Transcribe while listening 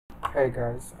Hey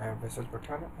guys, I am Faisal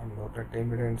Pathan. I'm Dr.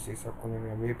 Team Leader in C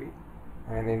MVP,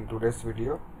 and in today's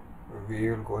video, we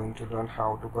are going to learn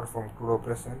how to perform CRUD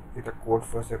operation with a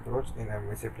code-first approach in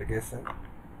MVC application.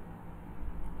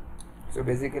 So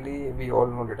basically, we all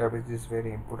know database is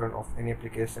very important of any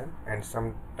application, and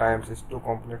sometimes it's too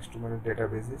complex to manage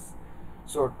databases.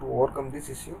 So to overcome this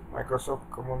issue,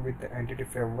 Microsoft come up with the entity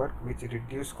framework, which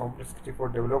reduce complexity for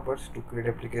developers to create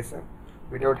application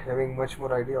without having much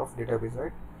more idea of database,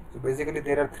 right? So basically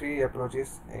there are three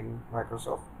approaches in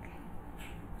Microsoft.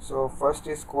 So first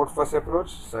is code first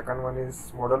approach, second one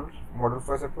is model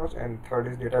first approach, and third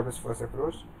is database first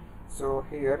approach. So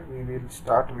here we will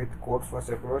start with code first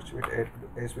approach with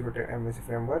ASP.NET MVC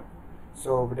framework.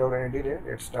 So without any delay,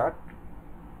 let's start.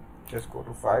 Just go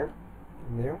to file,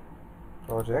 new,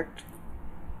 project,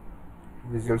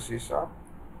 Visual C#,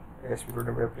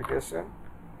 ASP.NET application,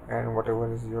 and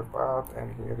whatever is your path,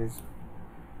 and here is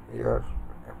your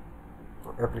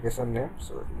application name.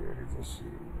 So here is a C#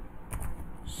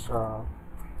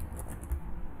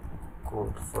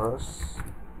 code first,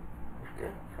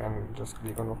 okay, and just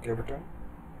click on OK button.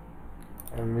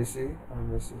 MVC,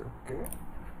 okay.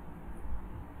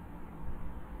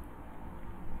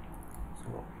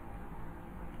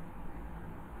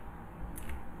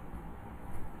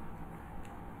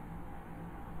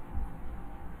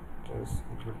 So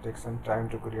it will take some time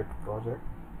to create a project.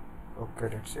 Okay,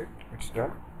 that's it, it's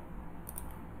done.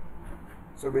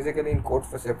 So basically in code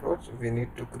first approach, we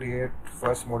need to create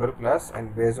first model class,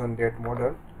 and based on that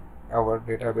model our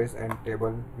database and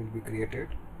table will be created.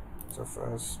 So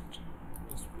first,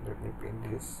 just let me pin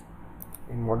this.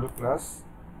 In model class,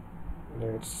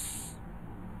 let's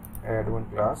add one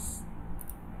class,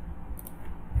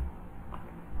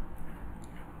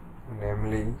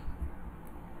 namely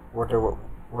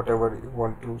whatever you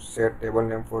want to set table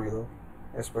name for your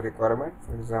as per requirement.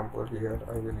 For example, here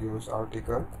I will use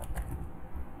article.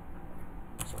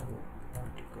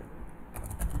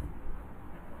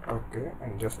 Okay,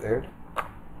 and just add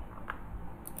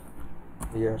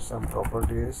here some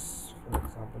properties, for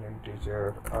example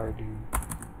integer, id,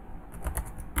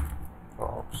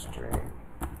 prop, string,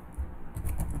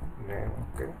 name.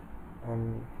 Okay,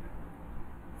 and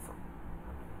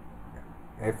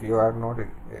if you are not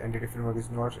entity framework is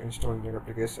not installed in your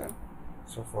application,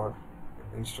 so for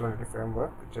install entity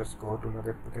framework, just go to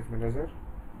Nugget Package Manager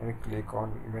and click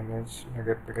on manage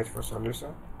Nugget Package for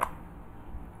solution.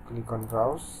 Click on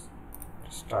browse,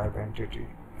 just type entity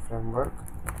framework.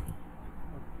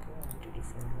 Okay, entity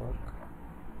framework.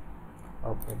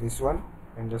 Okay, this one,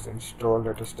 and just install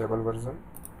latest stable version.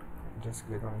 Just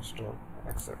click on install,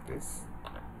 accept this.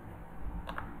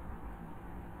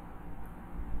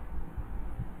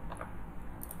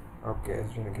 Okay,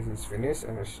 as Unix is finished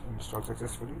and it's installed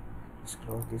successfully, just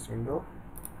close this window,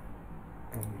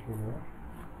 and here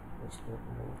just let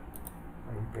me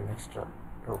and pin extra.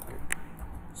 Okay.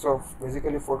 So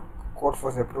basically for code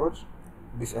first approach,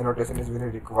 this annotation is very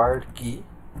required key.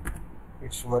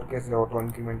 Its work as auto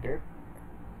incremented.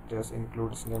 Just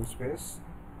includes namespace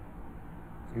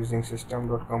using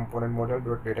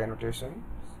system.componentModel.data annotation.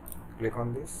 Click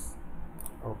on this.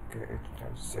 Okay, it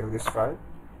can save this file.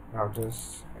 Now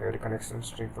just add a connection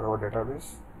string for our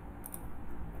database.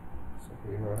 So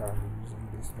here I am using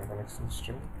this connection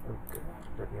string. Okay,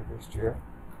 let me paste here.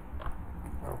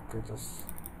 Okay, just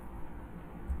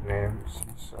name C#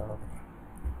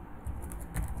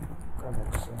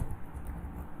 connection.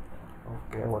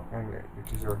 Okay, what and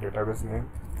it is your database name.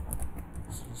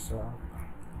 C#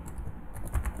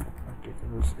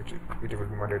 articles. It will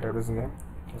be my database name.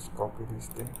 Just copy this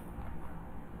thing.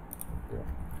 Okay.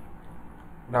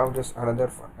 Now just add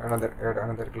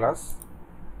another class,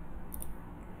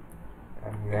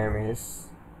 and name is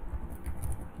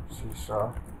C#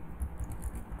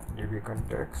 db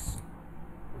context.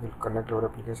 Will connect our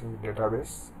application with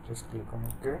database. Just click on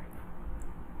OK.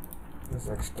 Just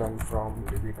extend from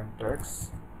db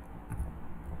context,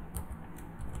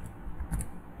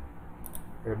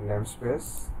 add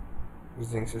namespace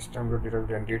using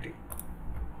system.derived entity,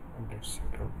 and that's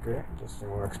it. Okay, just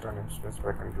remove extra namespace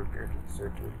by control K, so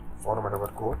it will format our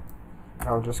code.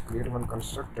 Now just create one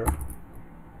constructor.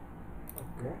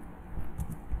 Okay,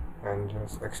 and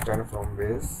just extend from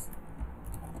base.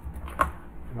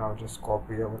 Now just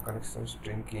copy our connection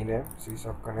string key name C#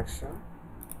 connection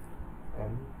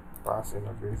and pass in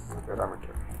a base as a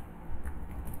parameter.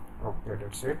 Okay,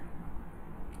 that's it.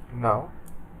 Now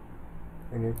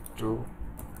we need to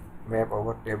map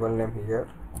our table name here.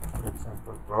 For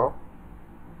example, prop.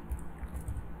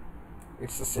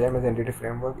 It's the same as entity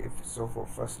framework.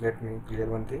 First let me clear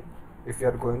one thing. If you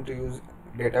are going to use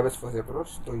database first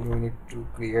approach, so you need to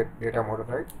create data model,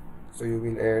 right? So you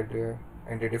will add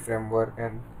entity framework,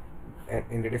 and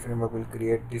entity framework will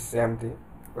create the same thing,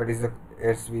 but is the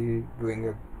as we doing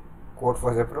a code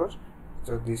first approach.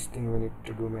 So this thing we need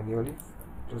to do manually.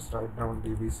 Just write down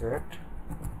db set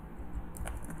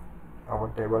our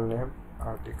table name,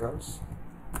 articles,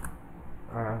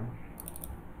 and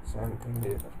same thing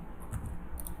here.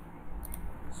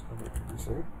 So let me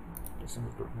say this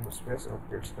include namespace.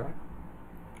 Okay, it's done.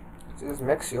 So just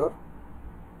make sure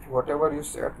whatever you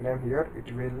set name here,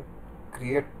 it will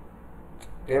create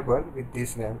table with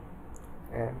this name.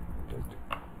 And just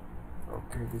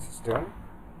okay, this is done.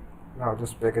 Now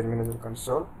just package manager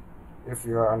console. If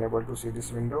you are unable to see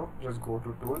this window, just go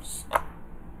to tools,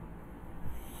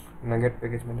 nugget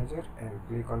package manager, and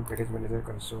click on package manager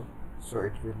console. So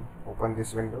it will open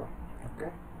this window.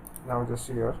 Okay, now just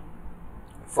here,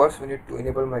 first we need to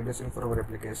enable migration for our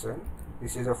application.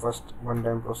 This is the first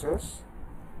one-time process.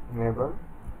 Enable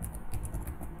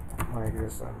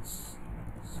migrations.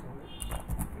 So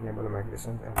enable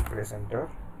migrations and press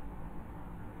enter.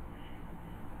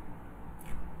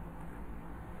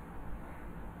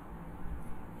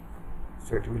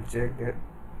 So it will check that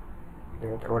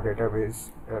our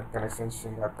database connections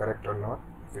are correct or not.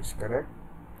 If it's correct,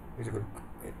 it will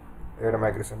add a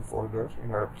migration folder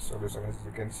in our solution. As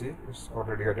you can see, it's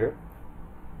already added.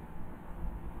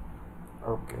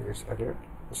 Okay, it's added.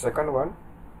 The second one,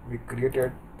 we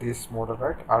created this model,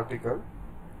 right, article.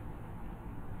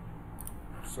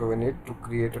 So we need to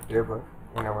create a table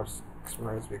in our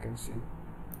Explorer. As we can see,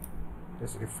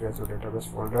 just refresh the database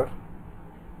folder.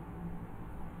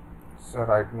 So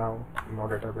right now no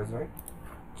database, right?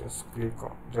 Just click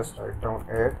on, just write down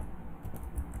add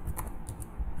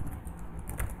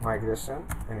migration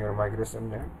and your migration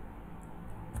name.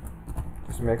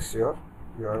 Just make sure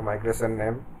your migration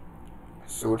name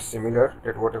should similar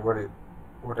that whatever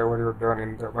you've done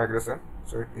in the migration,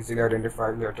 so it easily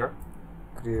identify later.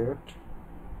 Create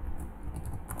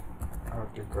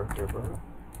article table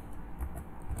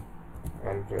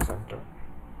and press enter.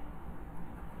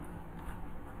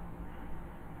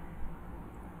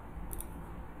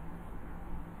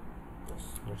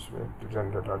 Let's wait to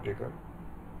generate article.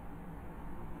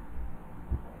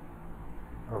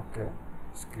 Okay,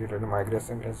 it's created a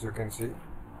migration. As you can see,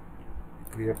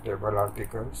 create table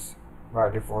articles. By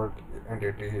default,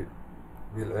 entity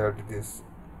will add this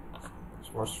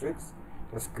postfix.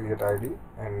 Just create ID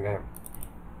and name.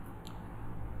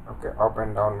 Okay, up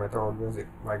and down method, always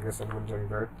migration will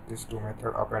generate these two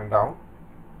methods, up and down.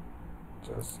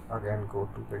 Just again go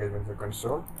to package manager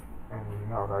console and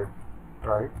now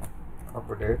write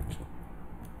update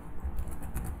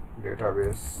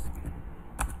database,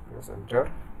 press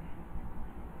enter.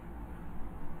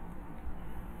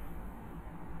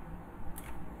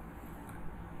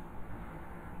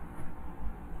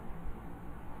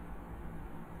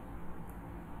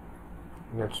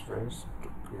 Let's first to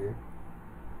create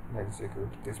and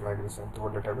execute this migration to our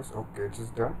database. Okay, it is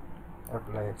done.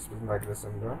 Apply explicit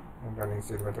migration done and running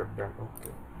seal method done.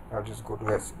 Okay, now just go to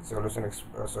SQL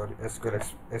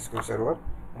server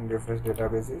and refresh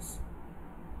databases.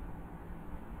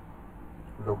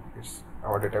 Look, it's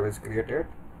our database created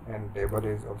and table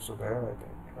is also there, I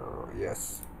think.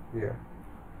 Yes, here.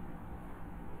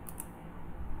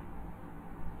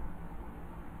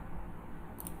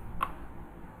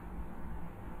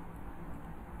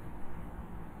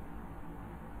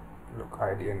 Look,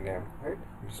 ID and name, right?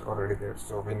 It's already there,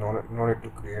 so we no need to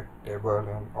create table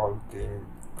and all thing,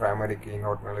 primary key,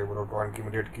 not malleable, one key,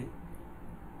 immediate key.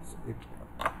 So it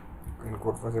in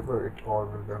code for example, it all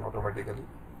will be done automatically.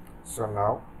 So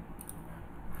now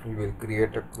you will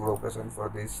create a CRUD operation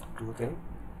for these two things.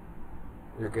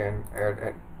 You can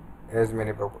add as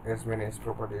many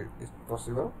properties as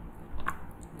possible.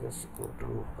 Just go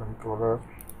to controller.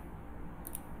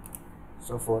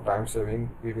 So for time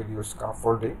saving, we will use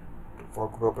scaffolding for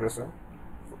CRUD operation.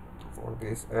 For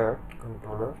this, add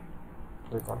controller.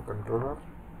 Click on controller.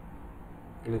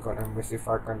 Click on MVC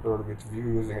file controller with view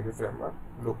using any framework.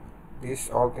 Look, this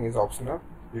all thing is optional.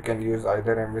 You can use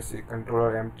either MVC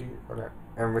controller empty or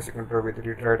MVC controller with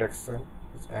read-write action,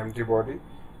 it's empty body,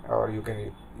 or you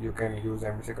can use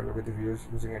MVC controller with views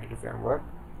using entity framework.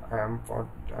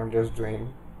 I'm just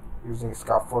using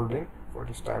scaffolding for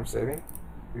this time saving.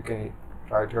 You can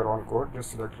write your own code.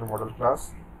 Just select your model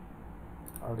class,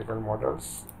 article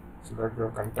models, select your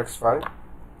context file,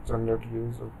 generate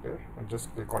views, okay, and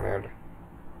just click on add.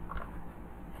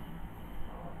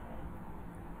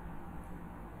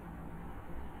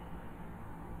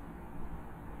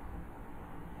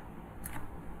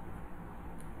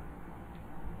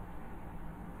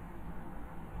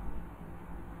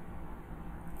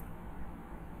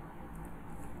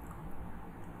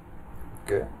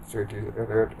 Okay, so it is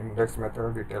read index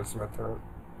method, details method,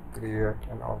 create,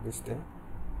 and all this thing.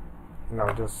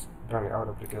 Now just run our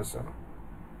application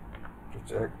to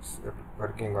check if it's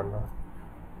working or not.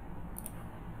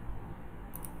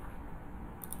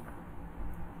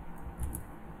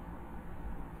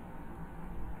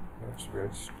 Let's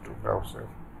switch to browser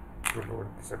to load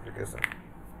this application.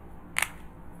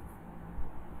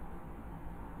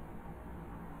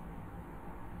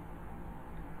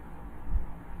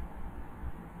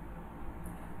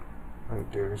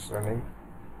 Until it's running,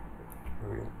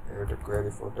 we'll add a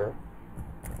query for that.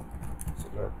 So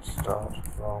let's start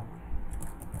from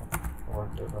our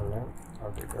table name,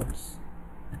 articles.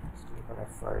 Still on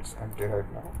F5, it's empty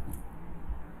right now.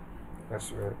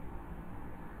 Let's wait.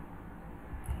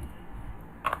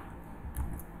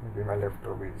 Maybe my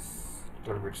laptop is a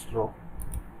little bit slow.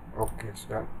 Okay, it's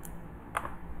done.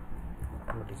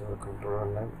 What is our controller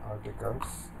name?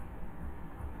 Articles.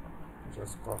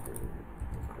 Just copy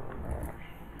controller name.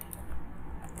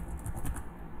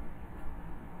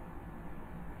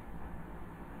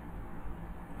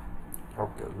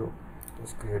 Okay, look,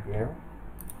 let's create new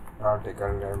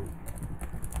article name.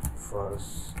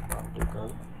 First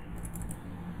article.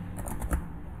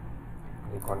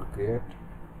 Click on create.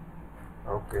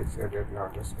 Okay, it's added. Now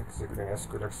just execute in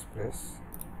SQL Express.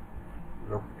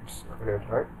 Look, it's added,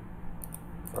 right?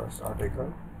 First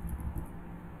article.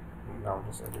 Now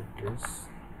just edit this.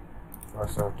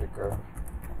 First article.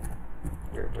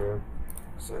 Added.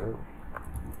 Save.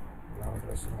 Now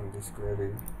just run this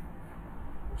query.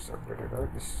 It's updated,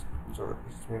 right? So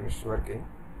it means it's working.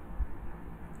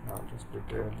 Now just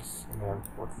details. Name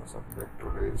put for subject to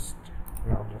list.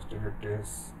 Now just delete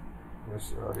this.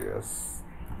 Yes or yes.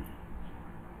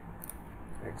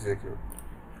 Execute.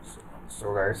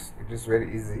 So guys, it is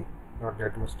very easy, not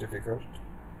that much difficult.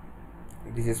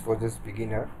 This is for just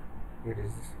beginner. It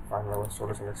is final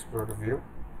solution explorer view.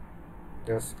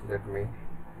 Just let me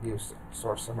give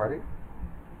short summary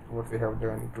what we have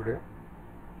done today.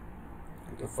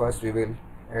 So first we will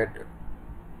add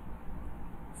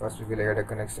a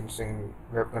connection string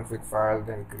web config file,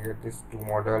 then create these two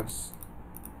models,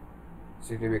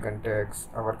 CDB context,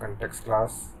 our context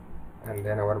class, and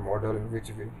then our model in which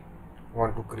we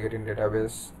want to create in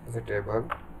database as a table.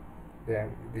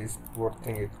 Then this both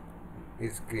thing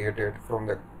is created from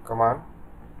the command.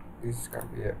 This can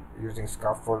be using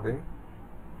scaffolding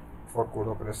for code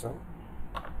operation.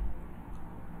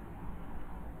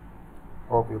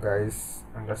 Hope you guys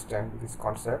understand this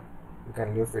concept. You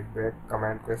can leave feedback,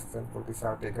 comment, question for this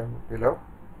article below.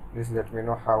 Please let me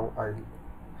know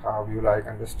how you like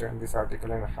understand this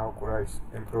article and how could I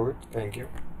improve it. Thank you.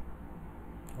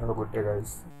 Have a good day,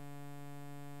 guys.